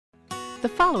The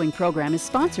following program is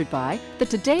sponsored by the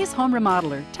Today's Home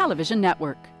Remodeler television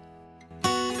network.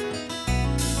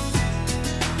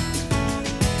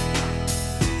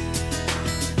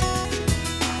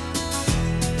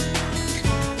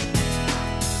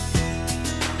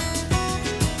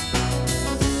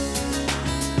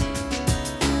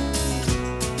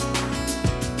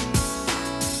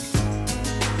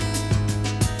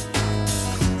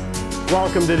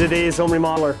 Welcome to Today's Home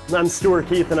Remodeler. I'm Stuart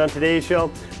Keith, and on today's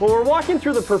show, well, we're walking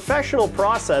through the professional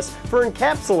process for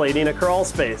encapsulating a crawl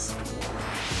space.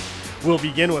 We'll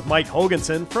begin with Mike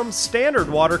Hoganson from Standard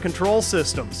Water Control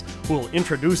Systems, who will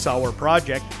introduce our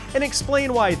project and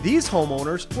explain why these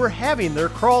homeowners were having their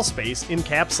crawl space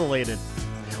encapsulated.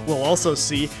 We'll also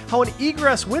see how an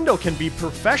egress window can be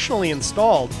professionally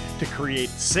installed to create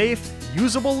safe,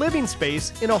 usable living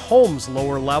space in a home's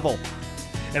lower level.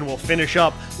 And we'll finish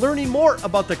up learning more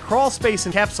about the crawl space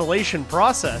encapsulation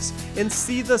process and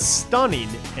see the stunning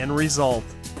end result.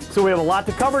 So we have a lot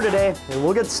to cover today, and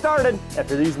we'll get started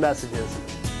after these messages.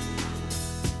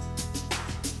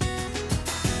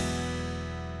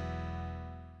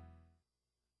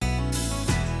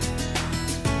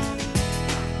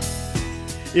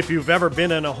 If you've ever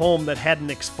been in a home that had an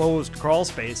exposed crawl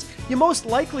space, you most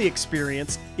likely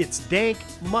experienced its dank,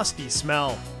 musty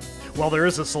smell. Well, there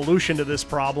is a solution to this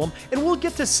problem, and we'll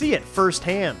get to see it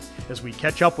firsthand as we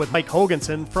catch up with Mike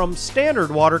Hoganson from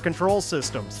Standard Water Control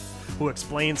Systems, who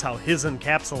explains how his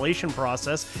encapsulation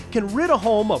process can rid a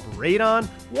home of radon,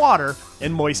 water,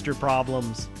 and moisture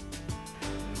problems.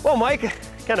 Well, Mike,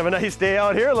 kind of a nice day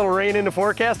out here, a little rain in the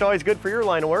forecast, always good for your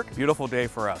line of work. Beautiful day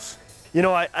for us. You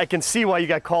know, I can see why you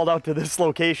got called out to this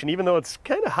location, even though it's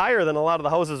kind of higher than a lot of the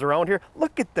houses around here.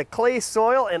 Look at the clay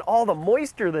soil and all the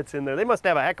moisture that's in there. They must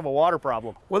have a heck of a water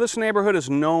problem. Well, this neighborhood is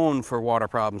known for water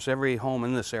problems. Every home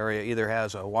in this area either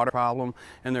has a water problem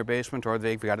in their basement or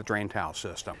they've got a drain tile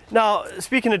system. Now,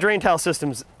 speaking of drain tile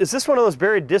systems, is this one of those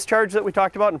buried discharge that we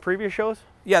talked about in previous shows?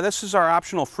 Yeah, this is our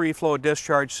optional free flow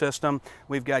discharge system.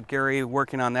 We've got Gary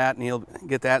working on that, and he'll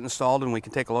get that installed, and we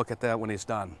can take a look at that when he's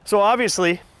done. So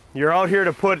obviously, you're out here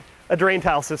to put a drain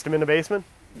tile system in the basement?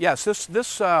 Yes, this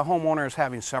homeowner is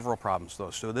having several problems though,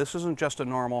 Stu. This isn't just a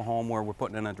normal home where we're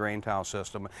putting in a drain tile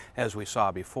system as we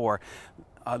saw before.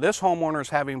 This homeowner is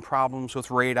having problems with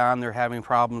radon. They're having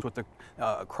problems with the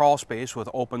crawl space with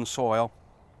open soil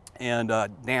and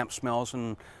damp smells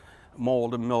and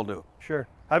mold and mildew. Sure.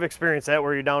 I've experienced that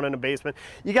where you're down in a basement.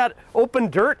 You got open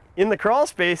dirt in the crawl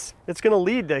space. It's going to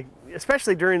lead to,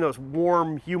 especially during those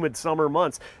warm, humid summer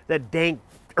months, that dank,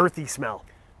 earthy smell.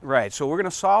 Right, so we're going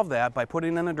to solve that by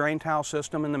putting in a drain tile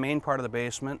system in the main part of the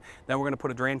basement. Then we're going to put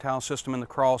a drain tile system in the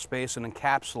crawl space and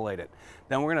encapsulate it.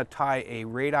 Then we're going to tie a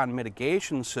radon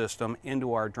mitigation system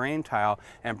into our drain tile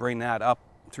and bring that up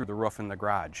through the roof in the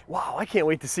garage. Wow, I can't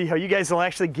wait to see how you guys will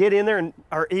actually get in there and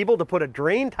are able to put a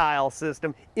drain tile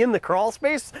system in the crawl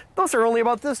space. Those are only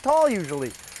about this tall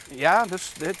usually. Yeah,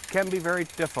 it can be very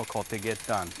difficult to get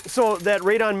done. So that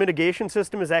radon mitigation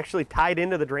system is actually tied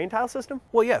into the drain tile system?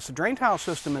 Well, yes, the drain tile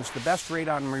system is the best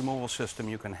radon removal system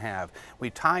you can have. We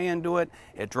tie into it,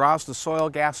 it draws the soil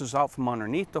gases out from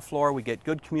underneath the floor, we get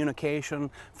good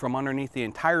communication from underneath the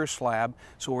entire slab,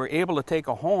 so we're able to take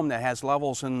a home that has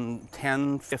levels in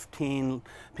 10, 15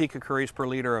 picocuries per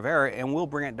liter of air, and we'll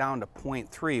bring it down to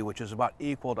 0.3, which is about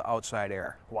equal to outside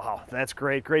air. Wow, that's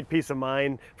great. Great peace of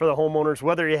mind for the homeowners.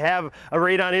 Whether you have a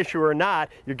radon issue or not,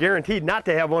 you're guaranteed not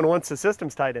to have one once the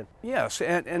system's tied in. Yes,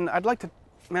 and I'd like to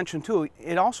mention too,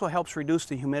 it also helps reduce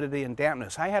the humidity and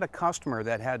dampness. I had a customer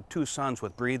that had two sons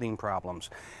with breathing problems.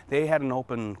 They had an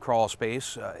open crawl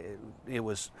space. It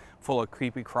was full of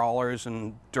creepy crawlers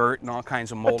and dirt and all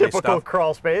kinds of moldy stuff. A typical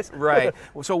crawl space. Right.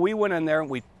 So we went in there and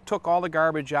we took all the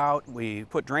garbage out, we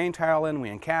put drain tile in, we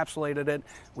encapsulated it,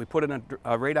 we put in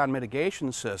a radon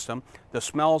mitigation system, the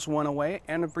smells went away,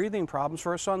 and the breathing problems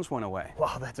for our sons went away.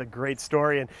 Wow, that's a great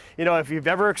story. And you know, if you've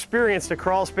ever experienced a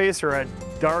crawl space or a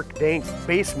dark, dank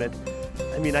basement,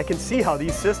 I mean, I can see how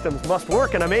these systems must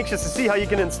work, and I'm anxious to see how you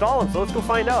can install them, so let's go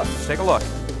find out. Let's take a look.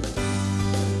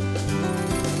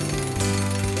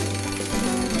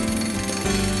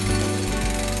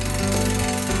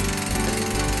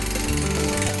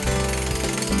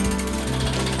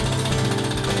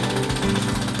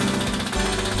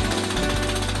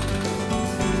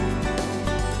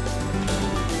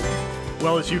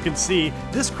 Well, as you can see,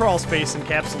 this crawl space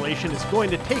encapsulation is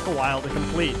going to take a while to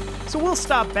complete, so we'll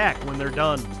stop back when they're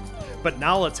done. But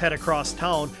now let's head across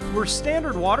town where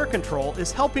Standard Water Control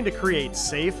is helping to create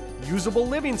safe, usable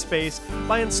living space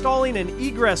by installing an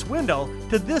egress window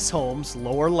to this home's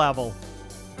lower level.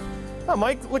 Oh,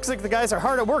 Mike, looks like the guys are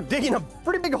hard at work digging a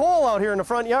pretty big hole out here in the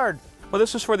front yard. Well,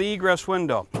 this is for the egress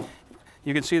window.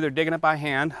 You can see they're digging it by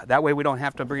hand. That way we don't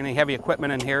have to bring any heavy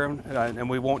equipment in here and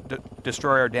we won't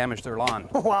destroy or damage their lawn.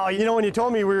 Wow, you know, when you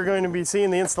told me we were going to be seeing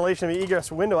the installation of the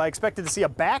egress window, I expected to see a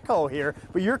backhoe here,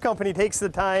 but your company takes the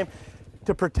time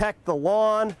to protect the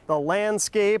lawn, the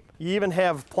landscape. You even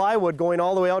have plywood going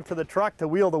all the way out to the truck to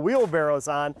wheel the wheelbarrows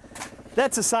on.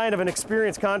 That's a sign of an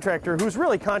experienced contractor who's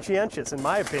really conscientious, in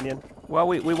my opinion. Well,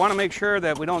 we want to make sure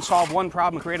that we don't solve one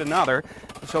problem and create another.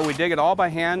 So we dig it all by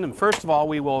hand, and first of all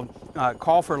we will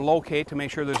call for locate to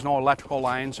make sure there's no electrical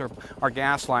lines or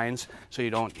gas lines so you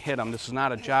don't hit them. This is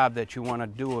not a job that you want to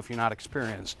do if you're not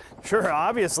experienced. Sure,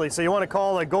 obviously. So you want to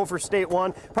call a go for state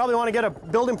one. Probably want to get a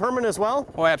building permit as well?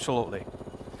 Oh, absolutely.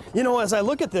 You know, as I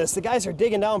look at this, the guys are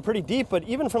digging down pretty deep, but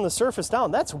even from the surface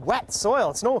down, that's wet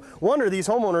soil. It's no wonder these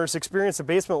homeowners experience a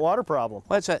basement water problem.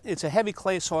 Well, it's a heavy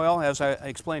clay soil, as I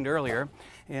explained earlier,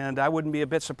 and I wouldn't be a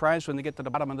bit surprised when they get to the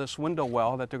bottom of this window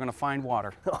well that they're going to find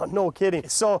water. Oh, no kidding.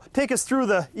 So take us through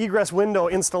the egress window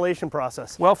installation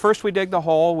process. Well, first we dig the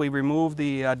hole, we remove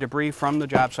the debris from the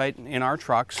job site in our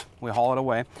trucks, we haul it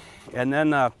away, and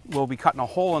then we'll be cutting a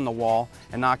hole in the wall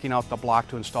and knocking out the block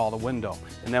to install the window,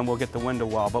 and then we'll get the window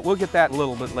well, but we'll get that a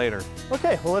little bit later.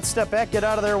 Okay, well let's step back, get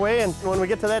out of their way, and when we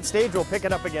get to that stage, we'll pick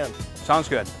it up again. Sounds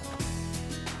good.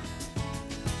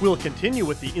 We'll continue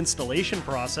with the installation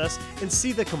process and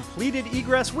see the completed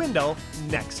egress window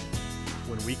next,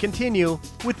 when we continue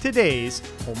with today's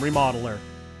Home Remodeler.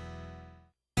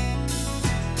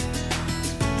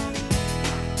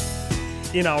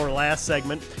 In our last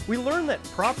segment, we learned that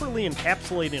properly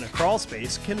encapsulating a crawl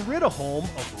space can rid a home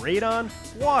of radon,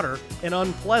 water, and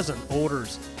unpleasant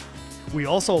odors. We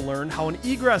also learned how an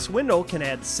egress window can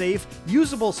add safe,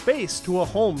 usable space to a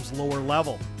home's lower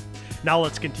level. Now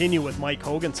let's continue with Mike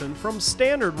Hoganson from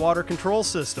Standard Water Control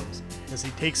Systems as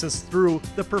he takes us through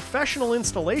the professional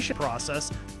installation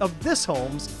process of this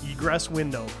home's egress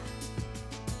window.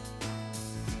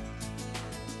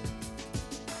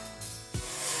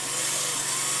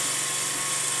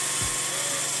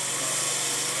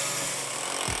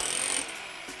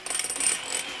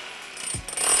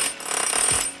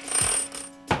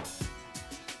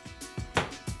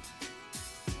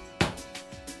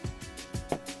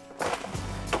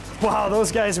 Wow,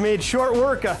 those guys made short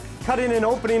work of cutting an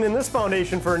opening in this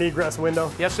foundation for an egress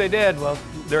window. Yes, they did. Well,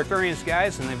 they're experienced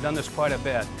guys and they've done this quite a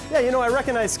bit. Yeah, you know, I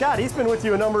recognize Scott. He's been with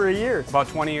you a number of years. About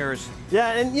 20 years.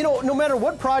 Yeah, and you know, no matter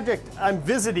what project I'm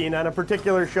visiting on a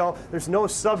particular show, there's no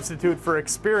substitute for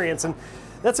experience. And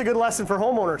that's a good lesson for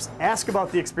homeowners. Ask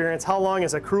about the experience. How long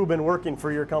has a crew been working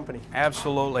for your company?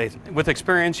 Absolutely. With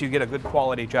experience, you get a good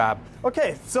quality job.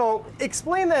 Okay, so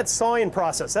explain that sawing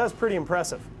process. That was pretty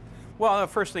impressive. Well, the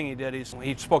first thing he did is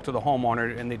he spoke to the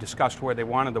homeowner and they discussed where they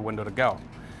wanted the window to go.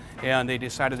 And they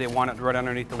decided they wanted it right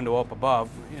underneath the window up above,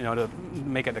 you know, to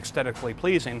make it aesthetically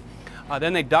pleasing.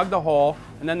 Then they dug the hole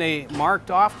and then they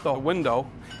marked off the window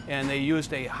and they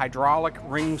used a hydraulic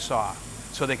ring saw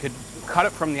so they could cut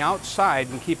it from the outside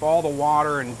and keep all the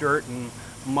water and dirt and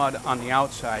mud on the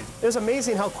outside. It was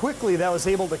amazing how quickly that was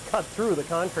able to cut through the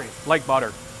concrete. Like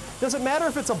butter. Does it matter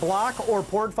if it's a block or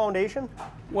poured foundation?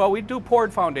 Well, we do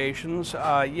poured foundations.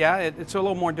 Yeah, it's a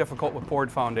little more difficult with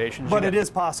poured foundations. But it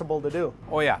is possible to do.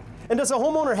 Oh, yeah. And does a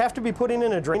homeowner have to be putting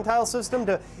in a drain tile system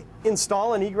to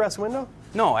install an egress window?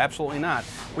 No, absolutely not.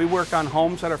 We work on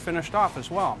homes that are finished off as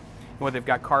well, where they've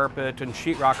got carpet and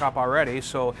sheetrock up already.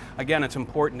 So, again, it's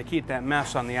important to keep that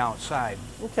mess on the outside.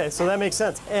 Okay, so that makes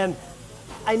sense. And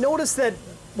I noticed that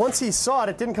once he saw it,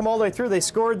 it didn't come all the way through. They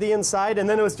scored the inside, and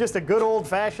then it was just a good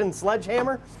old-fashioned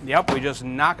sledgehammer? Yep, we just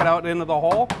knock it out into the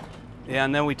hole,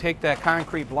 and then we take that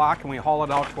concrete block and we haul it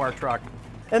out to our truck.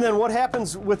 And then what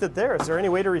happens with it there? Is there any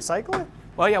way to recycle it?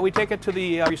 Well, yeah, we take it to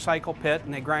the recycle pit,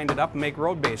 and they grind it up and make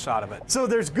road base out of it. So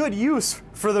there's good use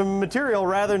for the material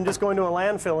rather than just going to a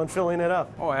landfill and filling it up?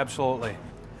 Oh, absolutely.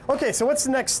 Okay, so what's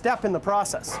the next step in the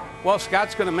process? Well,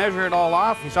 Scott's going to measure it all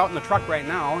off. He's out in the truck right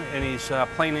now, and he's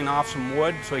planing off some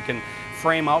wood so he can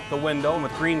frame out the window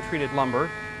with green treated lumber.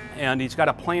 And he's got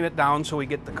to plane it down so we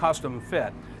get the custom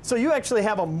fit. So you actually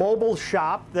have a mobile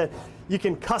shop that you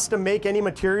can custom make any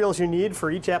materials you need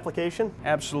for each application?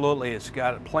 Absolutely. It's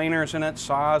got planers in it,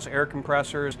 saws, air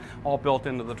compressors, all built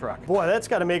into the truck. Boy, that's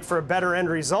got to make for a better end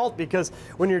result, because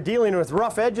when you're dealing with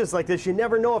rough edges like this, you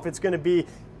never know if it's going to be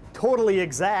totally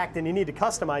exact, and you need to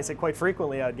customize it quite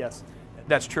frequently, I'd guess.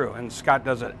 That's true, and Scott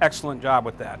does an excellent job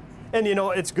with that. And you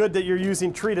know, it's good that you're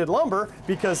using treated lumber,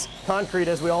 because concrete,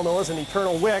 as we all know, is an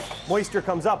eternal wick. Moisture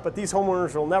comes up, but these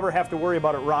homeowners will never have to worry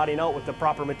about it rotting out with the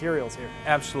proper materials here.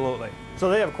 Absolutely. So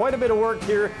they have quite a bit of work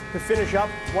here to finish up.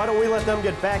 Why don't we let them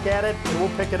get back at it, and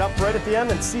we'll pick it up right at the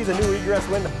end and see the new egress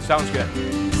window. Sounds good.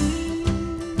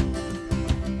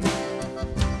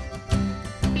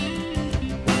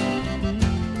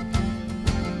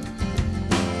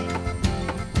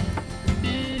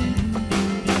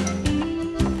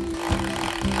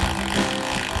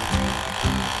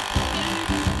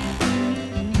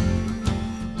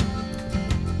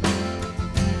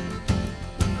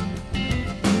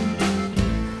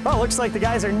 looks like the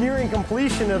guys are nearing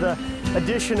completion of the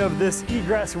addition of this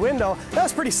egress window. That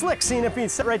was pretty slick seeing it being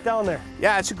set right down there.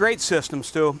 Yeah, it's a great system,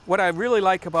 Stu. What I really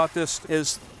like about this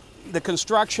is the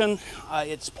construction.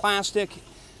 It's plastic,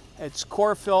 it's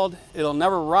core filled, it'll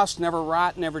never rust, never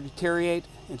rot, never deteriorate.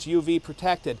 It's UV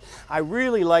protected. I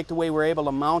really like the way we're able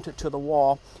to mount it to the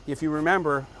wall. If you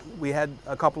remember, we had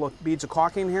a couple of beads of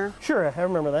caulking here. Sure, I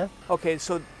remember that. Okay,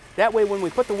 so that way when we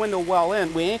put the window well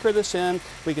in, we anchor this in,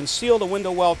 we can seal the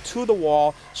window well to the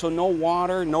wall so no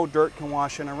water, no dirt can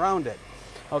wash in around it.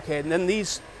 Okay, and then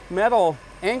these metal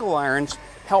angle irons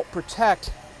help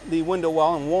protect the window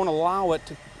well and won't allow it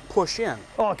to push in.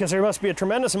 Oh, because there must be a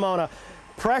tremendous amount of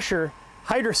pressure,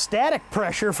 hydrostatic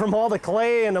pressure from all the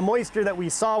clay and the moisture that we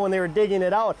saw when they were digging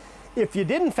it out. If you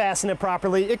didn't fasten it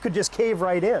properly, it could just cave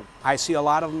right in. I see a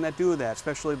lot of them that do that,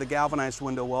 especially the galvanized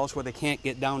window wells where they can't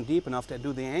get down deep enough to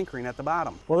do the anchoring at the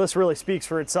bottom. Well, this really speaks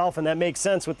for itself, and that makes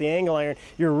sense with the angle iron.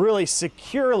 You're really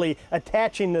securely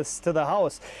attaching this to the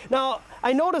house. Now,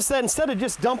 I noticed that instead of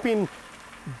just dumping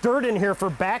dirt in here for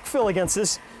backfill against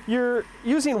this, you're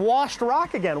using washed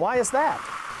rock again. Why is that?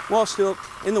 Well, Stu,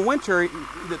 in the winter,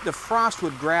 the frost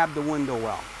would grab the window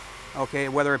well. Okay,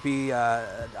 whether it be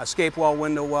a scape well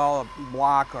window well, a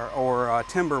block, or a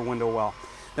timber window well.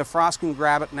 The frost can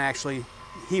grab it and actually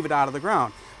heave it out of the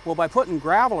ground. Well, by putting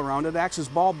gravel around it, it acts as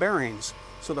ball bearings.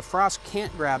 So the frost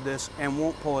can't grab this and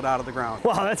won't pull it out of the ground.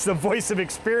 Wow, that's the voice of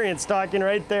experience talking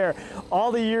right there.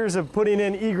 All the years of putting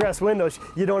in egress windows,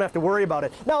 you don't have to worry about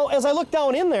it. Now, as I look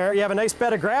down in there, you have a nice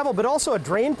bed of gravel, but also a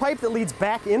drain pipe that leads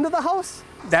back into the house?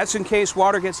 That's in case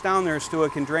water gets down there, Stu.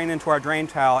 It can drain into our drain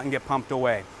tile and get pumped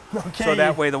away. Okay. So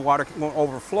that way the water won't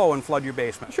overflow and flood your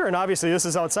basement. Sure, and obviously this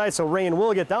is outside, so rain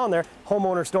will get down there.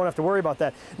 Homeowners don't have to worry about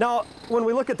that. Now, when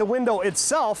we look at the window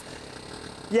itself,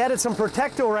 you added some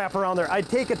protectile wrap around there. I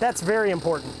take it that's very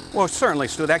important. Well, certainly,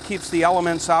 Stu. That keeps the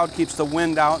elements out, keeps the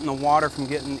wind out and the water from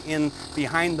getting in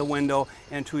behind the window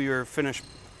into your finished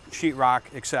sheetrock,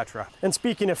 etc. And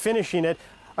speaking of finishing it,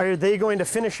 are they going to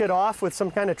finish it off with some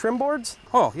kind of trim boards?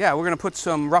 Oh, yeah. We're going to put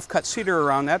some rough cut cedar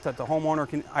around that the homeowner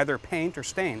can either paint or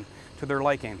stain to their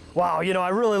liking. Wow, you know, I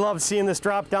really love seeing this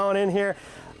drop down in here.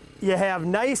 You have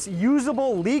nice,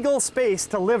 usable, legal space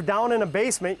to live down in a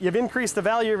basement. You've increased the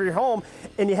value of your home,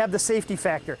 and you have the safety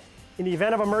factor. In the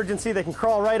event of emergency, they can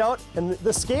crawl right out, and the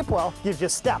escape well gives you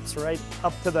steps right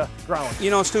up to the ground. You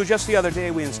know, Stu, just the other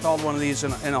day we installed one of these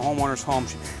in a homeowner's home.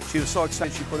 She was so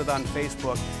excited she put it on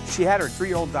Facebook. She had her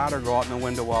 3-year-old daughter go out in the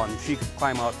window well, and she could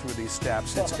climb out through these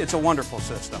steps. It's a wonderful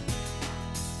system.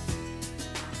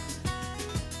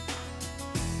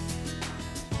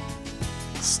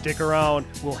 Stick around.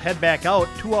 We'll head back out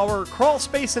to our crawl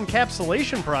space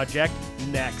encapsulation project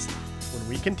next, when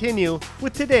we continue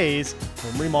with today's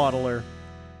Home Remodeler.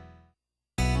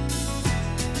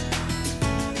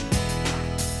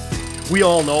 We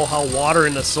all know how water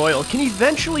in the soil can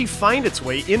eventually find its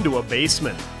way into a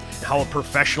basement, and how a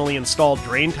professionally installed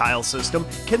drain tile system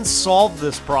can solve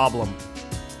this problem.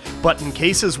 But in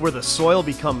cases where the soil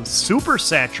becomes super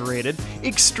saturated,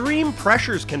 extreme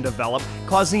pressures can develop,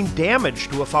 causing damage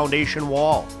to a foundation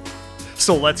wall.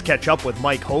 So let's catch up with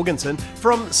Mike Hoganson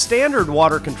from Standard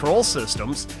Water Control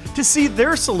Systems to see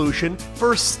their solution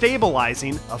for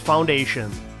stabilizing a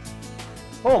foundation.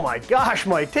 Oh my gosh,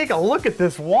 Mike, take a look at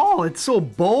this wall. It's so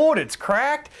bowed, it's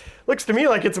cracked. Looks to me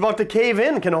like it's about to cave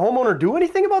in. Can a homeowner do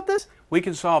anything about this? We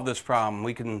can solve this problem.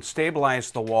 We can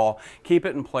stabilize the wall, keep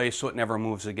it in place so it never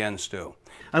moves again, Stu.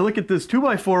 I look at this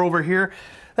 2x4 over here.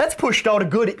 That's pushed out a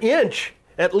good inch,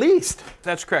 at least.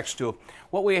 That's correct, Stu.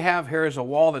 What we have here is a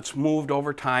wall that's moved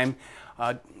over time,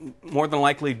 more than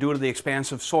likely due to the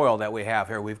expansive soil that we have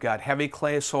here. We've got heavy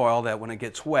clay soil that when it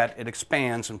gets wet, it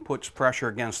expands and puts pressure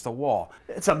against the wall.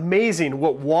 It's amazing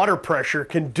what water pressure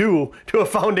can do to a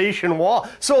foundation wall.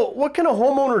 So what can a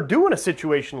homeowner do in a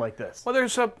situation like this? Well,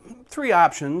 there's 3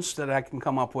 options that I can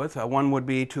come up with. One would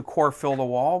be to core fill the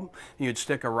wall. You'd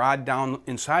stick a rod down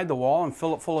inside the wall and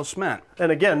fill it full of cement.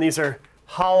 And again, these are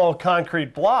hollow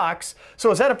concrete blocks.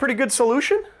 So is that a pretty good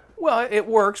solution? Well, it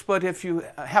works, but if you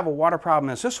have a water problem,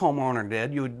 as this homeowner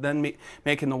did, you would then be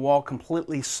making the wall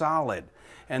completely solid,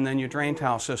 and then your drain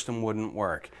tile system wouldn't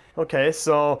work. Okay,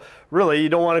 so really you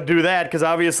don't want to do that because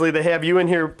obviously they have you in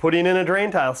here putting in a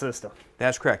drain tile system.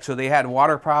 That's correct. So they had a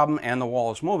water problem and the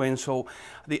wall is moving, so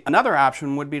another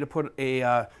option would be to put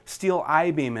a steel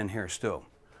I-beam in here, Stu.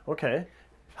 Okay.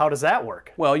 How does that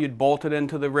work? Well, you'd bolt it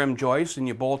into the rim joist and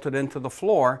you bolt it into the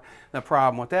floor. The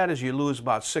problem with that is you lose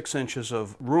about 6 inches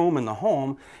of room in the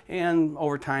home, and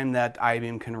over time that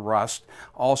I-beam can rust.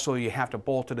 Also, you have to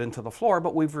bolt it into the floor,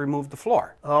 but we've removed the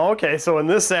floor. Oh, okay, so in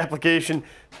this application,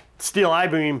 steel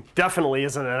I-beam definitely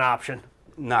isn't an option.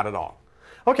 Not at all.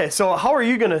 Okay, so how are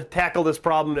you going to tackle this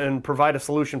problem and provide a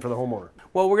solution for the homeowner?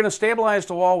 Well, we're going to stabilize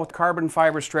the wall with carbon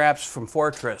fiber straps from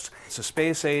Fortress. It's a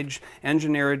space-age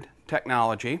engineered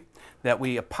technology that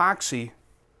we epoxy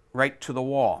right to the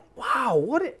wall. Wow,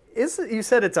 what is it? You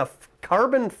said it's a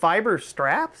carbon fiber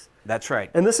straps? That's right.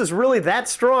 And this is really that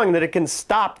strong that it can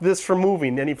stop this from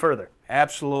moving any further?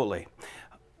 Absolutely.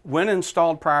 When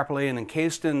installed properly and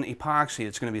encased in epoxy,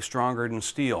 it's going to be stronger than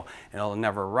steel. It'll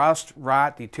never rust,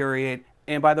 rot, deteriorate.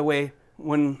 And by the way,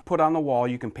 when put on the wall,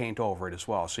 you can paint over it as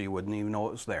well, so you wouldn't even know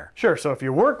it was there. Sure, so if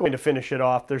you weren't going to finish it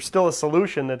off, there's still a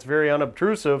solution that's very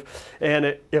unobtrusive.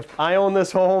 And if I own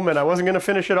this home and I wasn't going to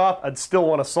finish it off, I'd still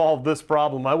want to solve this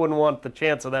problem. I wouldn't want the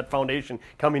chance of that foundation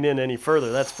coming in any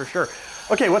further, that's for sure.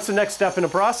 Okay, what's the next step in the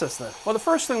process then? Well, the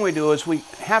first thing we do is we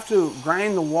have to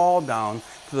grind the wall down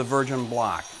to the virgin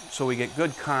block so we get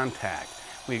good contact.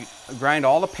 We grind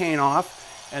all the paint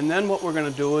off, and then what we're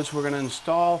going to do is we're going to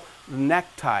install the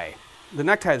necktie. The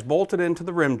necktie is bolted into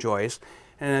the rim joist,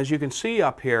 and as you can see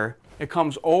up here, it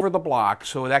comes over the block,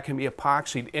 so that can be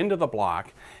epoxied into the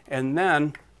block, and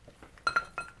then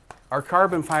our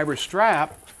carbon fiber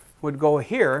strap would go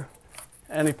here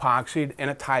and epoxied, and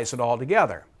it ties it all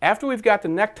together. After we've got the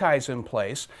neckties in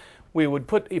place, we would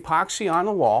put epoxy on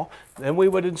the wall, then we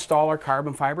would install our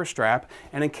carbon fiber strap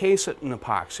and encase it in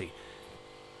epoxy.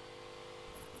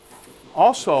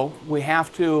 Also, we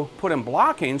have to put in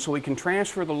blocking so we can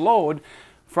transfer the load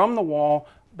from the wall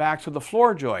back to the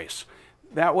floor joists.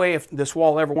 That way, if this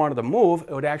wall ever wanted to move,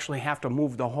 it would actually have to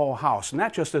move the whole house, and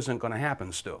that just isn't going to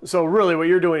happen, Stu. So really what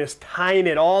you're doing is tying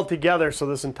it all together so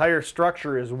this entire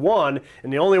structure is one,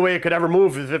 and the only way it could ever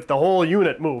move is if the whole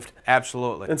unit moved.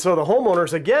 Absolutely. And so the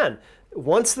homeowners, again,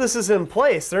 once this is in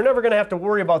place, they're never going to have to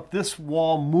worry about this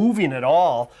wall moving at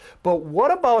all. But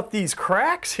what about these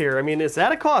cracks here? I mean, is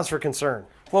that a cause for concern?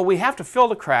 Well, we have to fill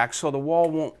the cracks so the wall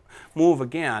won't move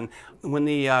again. When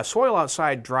the soil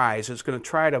outside dries, it's going to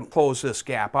try to close this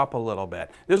gap up a little bit.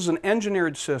 This is an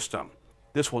engineered system.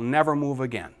 This will never move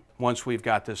again once we've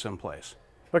got this in place.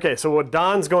 Okay, so what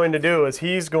Don's going to do is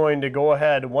he's going to go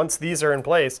ahead, once these are in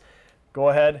place, go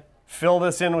ahead, fill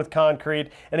this in with concrete.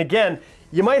 And again,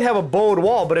 you might have a bowed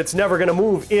wall, but it's never going to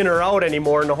move in or out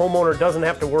anymore, and the homeowner doesn't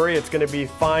have to worry. It's going to be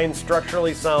fine,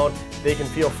 structurally sound. They can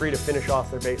feel free to finish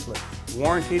off their basement.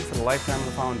 Warranted for the lifetime of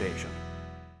the foundation.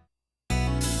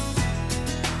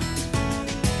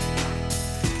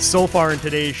 So far in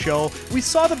today's show, we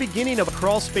saw the beginning of a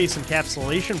crawl space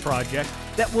encapsulation project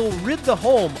that will rid the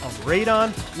home of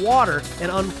radon, water, and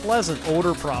unpleasant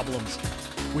odor problems.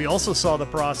 We also saw the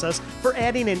process for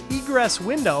adding an egress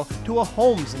window to a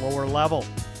home's lower level.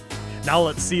 Now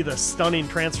let's see the stunning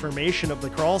transformation of the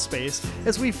crawl space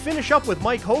as we finish up with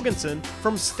Mike Hoganson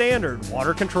from Standard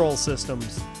Water Control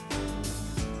Systems.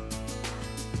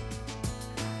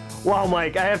 Wow,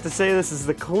 Mike, I have to say this is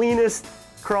the cleanest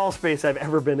crawl space I've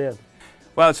ever been in.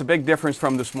 Well, it's a big difference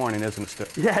from this morning, isn't it,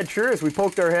 Stu? Yeah, it sure is. We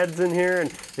poked our heads in here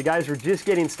and the guys were just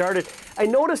getting started. I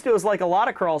noticed it was like a lot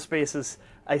of crawl spaces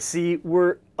I see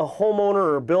where a homeowner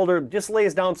or a builder just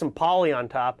lays down some poly on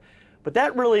top, but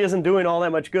that really isn't doing all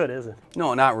that much good, is it?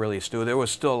 No, not really, Stu. There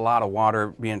was still a lot of water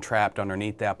being trapped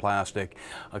underneath that plastic,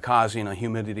 causing a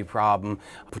humidity problem,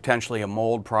 potentially a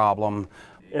mold problem.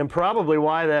 And probably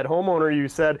why that homeowner you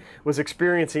said was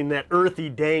experiencing that earthy,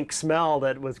 dank smell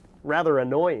that was rather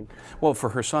annoying. Well, for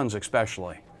her sons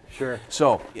especially. Sure.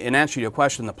 So, in answer to your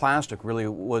question, the plastic really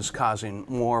was causing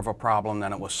more of a problem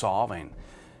than it was solving.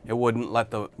 It wouldn't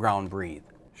let the ground breathe.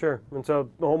 Sure, and so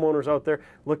the homeowners out there,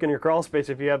 look in your crawl space.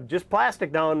 If you have just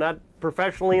plastic down, not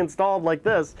professionally installed like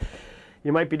this,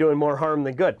 you might be doing more harm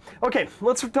than good. Okay,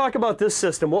 let's talk about this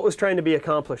system. What was trying to be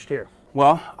accomplished here?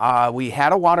 Well, we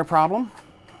had a water problem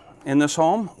in this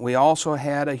home. We also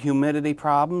had a humidity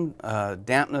problem,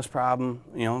 dampness problem,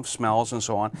 you know, smells and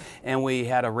so on, and we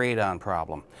had a radon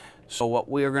problem. So what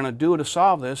we are going to do to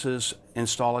solve this is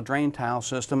install a drain tile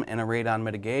system and a radon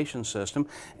mitigation system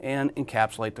and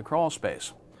encapsulate the crawl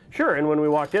space. Sure, and when we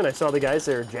walked in, I saw the guys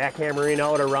there jackhammering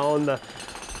out around the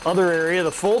other area,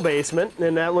 the full basement,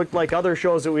 and that looked like other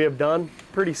shows that we have done,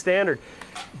 pretty standard.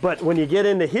 But when you get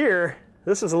into here,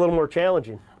 this is a little more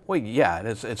challenging. Well, yeah,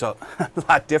 it's a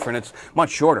lot different. It's much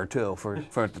shorter, too, for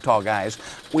the tall guys.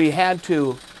 We had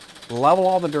to level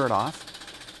all the dirt off.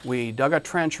 We dug a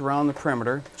trench around the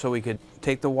perimeter so we could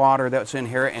take the water that's in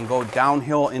here and go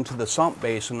downhill into the sump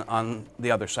basin on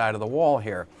the other side of the wall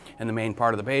here in the main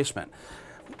part of the basement.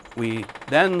 We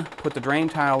then put the drain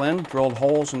tile in, drilled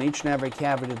holes in each and every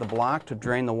cavity of the block to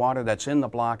drain the water that's in the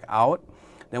block out.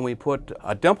 Then we put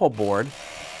a dimple board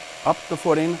up the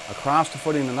footing, across the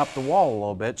footing, and up the wall a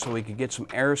little bit so we could get some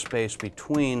airspace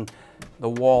between the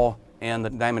wall and the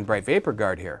Diamond Bright Vapor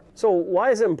Guard here. So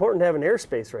why is it important to have an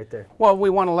airspace right there? Well, we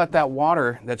want to let that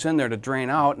water that's in there to drain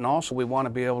out, and also we want to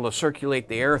be able to circulate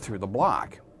the air through the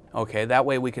block. Okay, that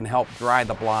way we can help dry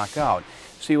the block out.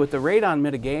 See, with the radon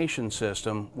mitigation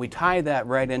system, we tie that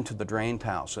right into the drain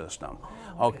tile system.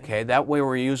 Okay, that way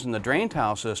we're using the drain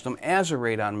tile system as a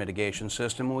radon mitigation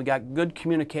system, and we got good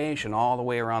communication all the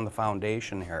way around the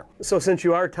foundation here. So since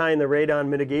you are tying the radon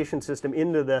mitigation system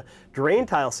into the drain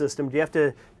tile system, do you have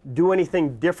to do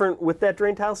anything different with that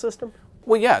drain tile system?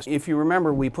 Well, yes. If you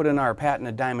remember, we put in our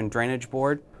patented diamond drainage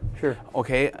board. Sure.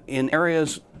 Okay, in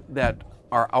areas that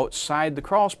are outside the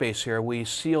crawl space here, we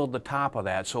sealed the top of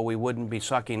that so we wouldn't be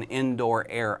sucking indoor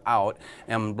air out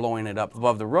and blowing it up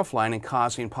above the roof line and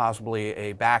causing possibly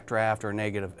a backdraft or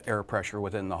negative air pressure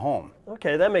within the home.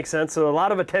 Okay, that makes sense. So a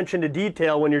lot of attention to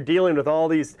detail when you're dealing with all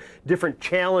these different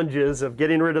challenges of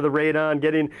getting rid of the radon,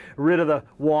 getting rid of the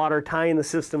water, tying the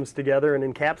systems together, and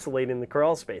encapsulating the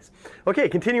crawl space. Okay,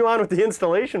 continue on with the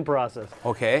installation process.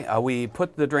 Okay, we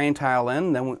put the drain tile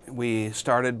in, then we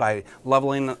started by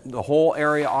leveling the whole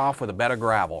area off with a bed of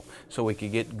gravel so we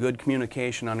could get good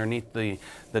communication underneath the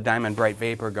Diamond Bright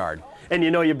Vapor Guard. And you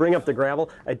know, you bring up the gravel.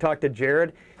 I talked to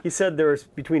Jared. He said there's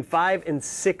between 5 and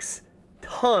 6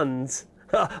 tons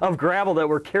of gravel that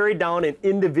were carried down in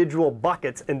individual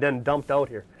buckets and then dumped out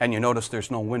here. And you notice there's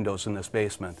no windows in this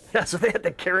basement. Yeah, so they had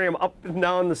to carry them up and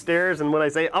down the stairs, and when I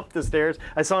say up the stairs,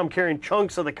 I saw them carrying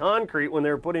chunks of the concrete when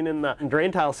they were putting in the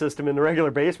drain tile system in the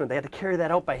regular basement. They had to carry that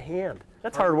out by hand.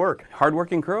 That's hard work.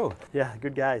 Hard-working crew. Yeah,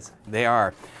 good guys. They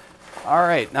are. All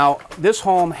right, now this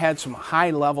home had some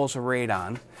high levels of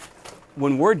radon.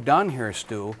 When we're done here,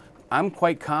 Stu, I'm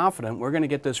quite confident we're going to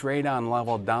get this radon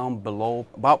level down below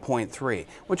about 0.3,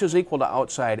 which is equal to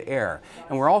outside air.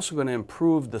 And we're also going to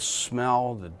improve the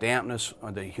smell, the dampness,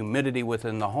 or the humidity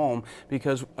within the home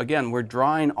because, again, we're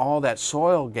drawing all that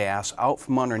soil gas out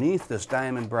from underneath this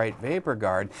Diamond Bright Vapor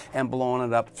Guard and blowing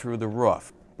it up through the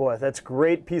roof. Boy, that's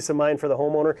great peace of mind for the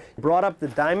homeowner. You brought up the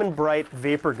Diamond Bright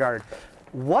Vapor Guard.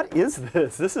 What is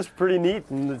this? This is pretty neat,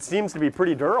 and it seems to be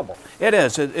pretty durable. It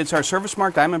is. It's our Service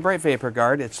Mark Diamond Bright Vapor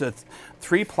Guard. It's a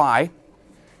 3-ply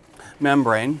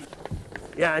membrane.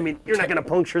 Yeah, I mean, you're not going to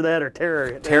puncture that or tear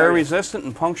it. Tear resistant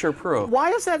and puncture proof.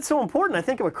 Why is that so important? I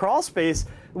think of a crawl space,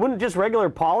 wouldn't just regular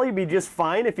poly be just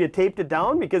fine if you taped it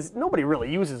down? Because nobody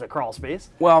really uses a crawl space.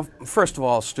 Well, first of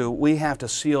all, Stu, we have to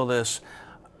seal this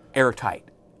airtight.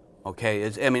 Okay,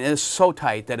 it's so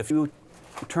tight that if you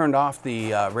turned off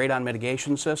the radon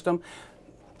mitigation system,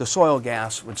 the soil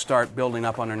gas would start building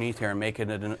up underneath here and making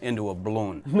it into a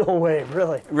balloon. No way,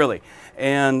 really? Really.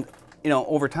 And, you know,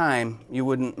 over time, you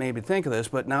wouldn't maybe think of this,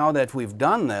 but now that we've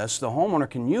done this, the homeowner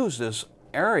can use this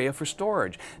area for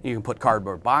storage. You can put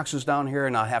cardboard boxes down here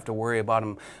and not have to worry about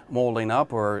them molding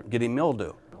up or getting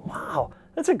mildew. Wow.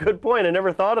 That's a good point. I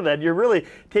never thought of that. You're really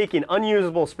taking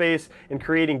unusable space and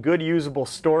creating good usable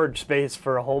storage space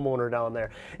for a homeowner down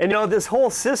there. And you know, this whole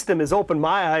system has opened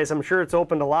my eyes. I'm sure it's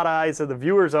opened a lot of eyes of the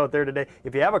viewers out there today.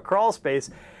 If you have a crawl space,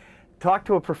 talk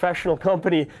to a professional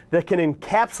company that can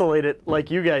encapsulate it like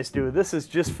you guys do. This is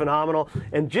just phenomenal.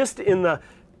 And just in the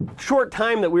short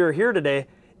time that we were here today,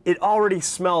 it already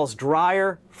smells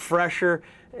drier, fresher,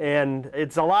 and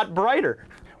it's a lot brighter.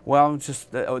 Well,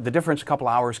 just the difference a couple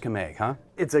hours can make, huh?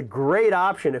 It's a great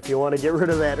option if you want to get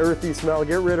rid of that earthy smell,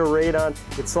 get rid of radon.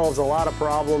 It solves a lot of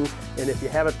problems, and if you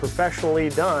have it professionally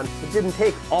done, it didn't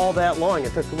take all that long.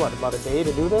 It took, what, about a day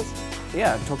to do this?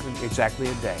 Yeah, it took exactly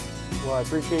a day. Well, I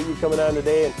appreciate you coming on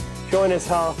today and showing us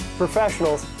how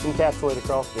professionals encapsulate a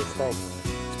crawl space. Thanks.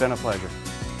 It's been a pleasure.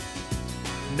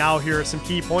 Now here are some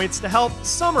key points to help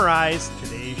summarize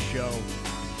today's show.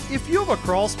 If you have a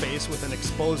crawl space with an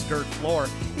exposed dirt floor,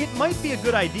 it might be a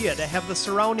good idea to have the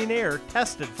surrounding air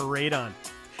tested for radon.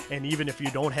 And even if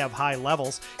you don't have high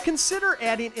levels, consider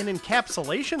adding an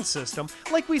encapsulation system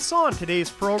like we saw in today's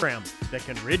program that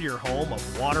can rid your home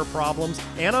of water problems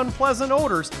and unpleasant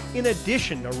odors in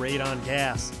addition to radon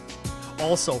gas.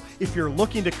 Also, if you're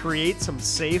looking to create some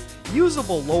safe,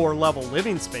 usable lower level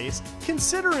living space,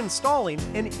 consider installing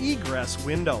an egress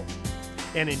window.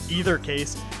 And in either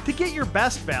case, to get your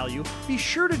best value, be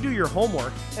sure to do your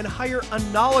homework and hire a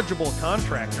knowledgeable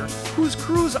contractor whose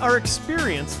crews are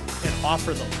experienced and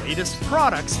offer the latest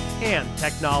products and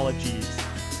technologies.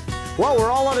 Well, we're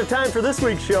all out of time for this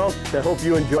week's show. I hope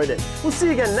you enjoyed it. We'll see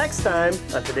you again next time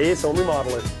on today's Home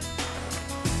Remodeler.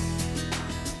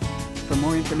 For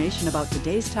more information about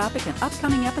today's topic and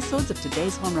upcoming episodes of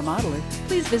today's Home Remodeler,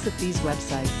 please visit these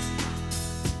websites.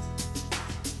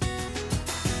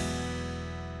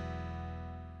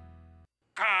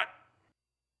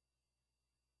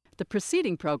 The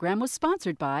preceding program was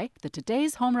sponsored by the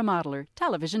Today's Home Remodeler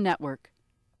television network.